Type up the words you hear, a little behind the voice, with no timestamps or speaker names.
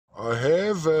I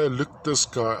have looked this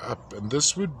guy up, and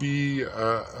this would be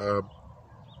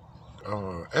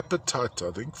appetite,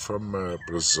 I think, from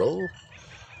Brazil.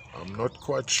 I'm not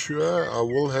quite sure. I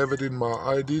will have it in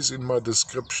my IDs, in my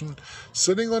description.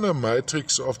 Sitting on a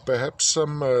matrix of perhaps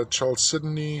some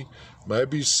chalcedony,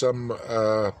 maybe some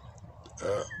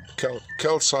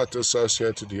calcite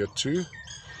associated here too.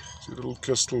 See little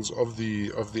crystals of the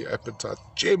apatite.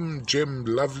 Gem,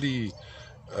 lovely.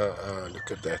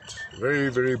 Look at that. Very,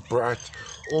 very bright,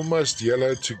 almost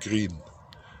yellow to green.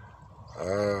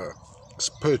 It's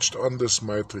perched on this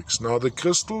matrix. Now the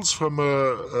crystals from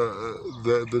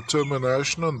the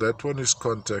termination on that one is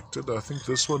contacted. I think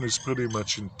this one is pretty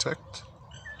much intact.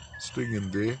 Staying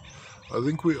in there. I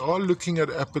think we are looking at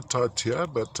apatite here,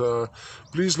 but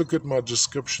please look at my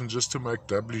description just to make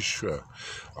doubly sure.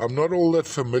 I'm not all that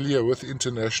familiar with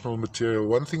international material.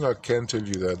 One thing I can tell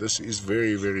you though, this is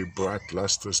very, very bright,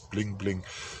 lustrous, bling bling.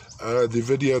 The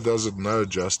video does it no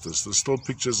justice. The still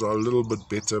pictures are a little bit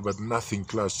better, but nothing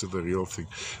close to the real thing.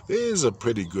 There's a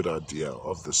pretty good idea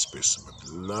of the specimen.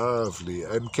 Lovely,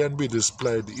 and can be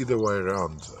displayed either way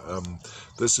around.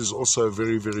 This is also a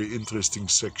very, very interesting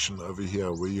section over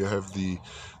here, where you have the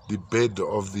bed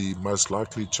of the most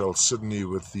likely chalcedony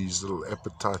with these little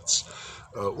apatites,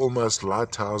 almost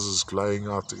lighthouses glowing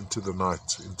out into the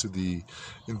night,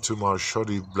 into my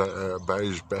shoddy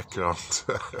beige background,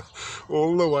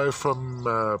 all the way from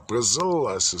Brazil,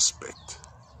 I suspect.